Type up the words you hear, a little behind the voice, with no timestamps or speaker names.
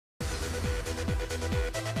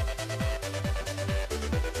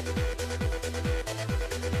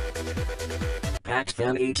Compaq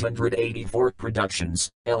Fan 884 Productions,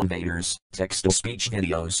 Elevators, Text-to-Speech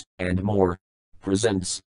Videos, and more,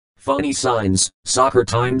 presents Funny Signs, Soccer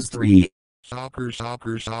Times 3. Soccer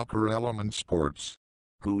Element Sports.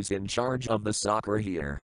 Who's in charge of the soccer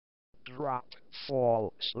here? Drop,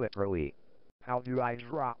 fall, slippery. How do I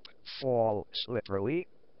drop, fall, slippery?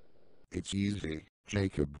 It's easy,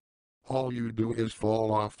 Jacob. All you do is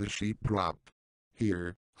fall off the sheep drop.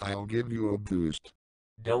 Here, I'll give you a boost.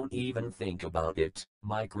 Don't even think about it,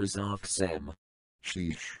 Microsoft Sam.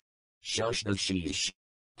 Sheesh. Shush the sheesh.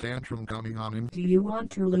 Tantrum coming on in. Do you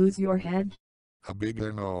want to lose your head? A big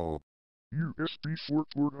no. USB for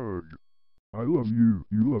hug. I love you,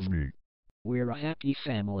 you love me. We're a happy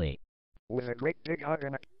family. With a great big hug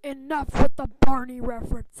and a... Enough with the Barney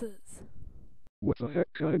references. What the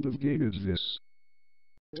heck kind of game is this?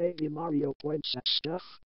 Baby Mario points at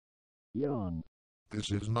stuff. Yawn.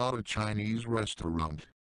 This is not a Chinese restaurant.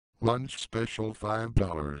 Lunch special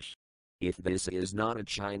 $5. If this is not a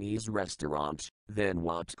Chinese restaurant, then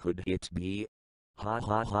what could it be? Ha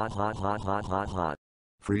ha ha ha ha ha ha ha.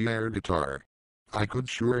 Free air guitar. I could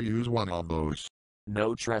sure use one of those.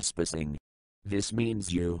 No trespassing. This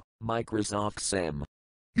means you, Microsoft Sam.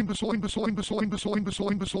 Imbecile.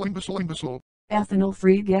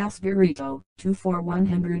 Ethanol-free gas burrito, 2 for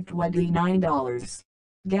 $129.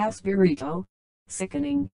 Gas burrito?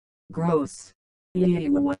 Sickening. Gross. We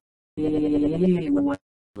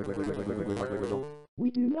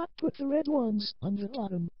do not put the red ones on the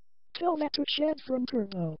bottom. Tell that to Chad from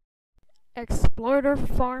Kerno. Explorer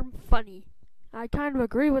Farm funny. I kind of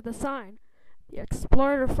agree with the sign. The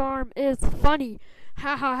Explorer Farm is funny.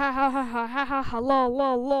 Ha ha ha ha ha ha ha ha ha lol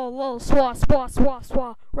lol lol lol swa swa swa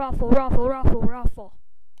swa raffle raffle raffle raffle.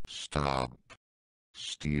 Stop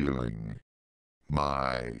stealing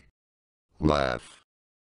my laugh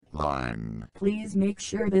line. Please make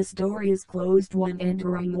sure this door is closed when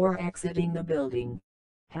entering or exiting the building.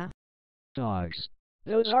 Dogs.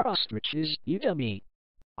 Those are ostriches, you dummy.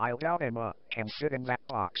 I doubt Emma can fit in that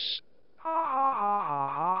box. Ha ha ha ha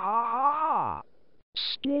ha ha ha.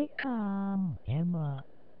 Stay calm, Emma.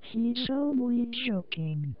 He's only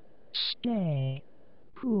joking. Stay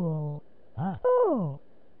cool. Oh,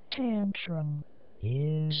 Tantrum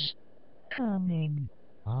is coming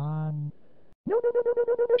on. No,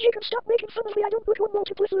 Jacob, stop making fun of me. I don't put one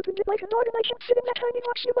multiplicity in it like an organ. I can't fit in that tiny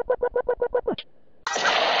box. What?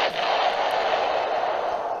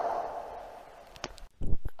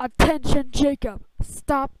 Attention, Jacob.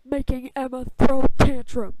 Stop making Emma throw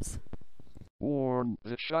tantrums. Warn,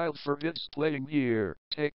 the child forbids playing here.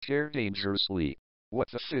 Take care dangerously.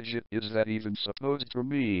 What the fidget is that even supposed to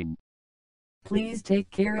mean? Please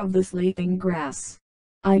take care of the sleeping grass.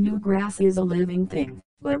 I knew grass is a living thing,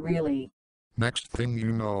 but really. Next thing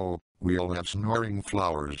you know, we'll have snoring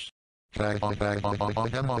flowers. Raffle.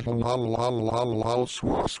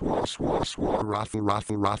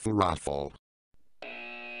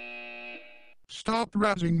 Stop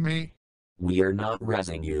razzing me. We're not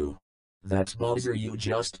razzing you. That buzzer you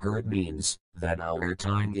just heard means that our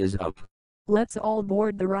time is up. Let's all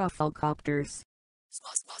board the ROFLCopters.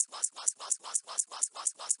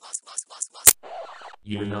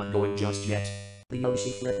 You're not going just yet. The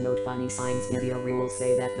Yoshi Flip Note Funny Signs video rules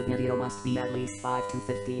say that the video must be at least 5 to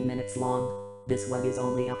 15 minutes long. This one is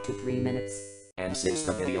only up to 3 minutes. And since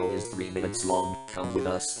the video is 3 minutes long, come with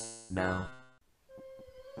us, now.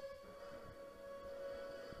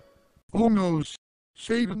 Oh noes!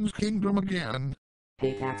 Satan's Kingdom again.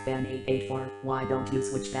 Hey Fan 884, why don't you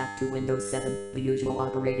switch back to Windows 7, the usual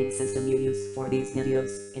operating system you use for these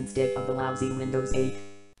videos, instead of the lousy Windows 8?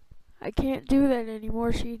 I can't do that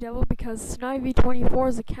anymore, She-Devil, because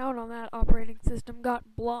Snivy24's account on that operating system got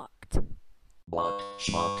blocked. Blocked,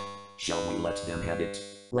 schmuck. Shall we let them have it?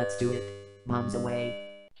 Let's do it. Bombs away.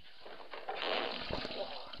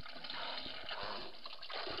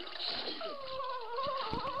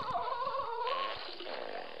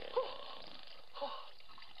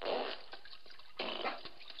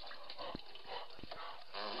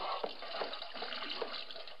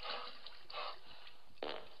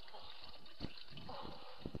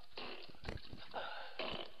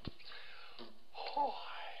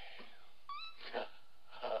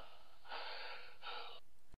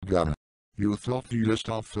 Gunna. You filthiest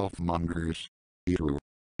of filthmongers. Ew.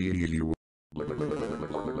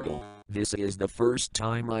 This is the first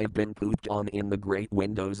time I've been pooped on in the great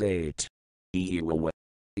Windows 8. The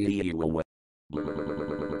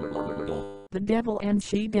devil and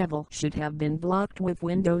She-Devil should have been blocked with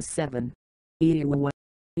Windows 7. Who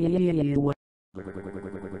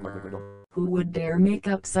would dare make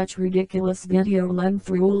up such ridiculous video length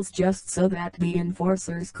rules just so that the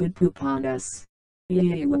enforcers could poop on us?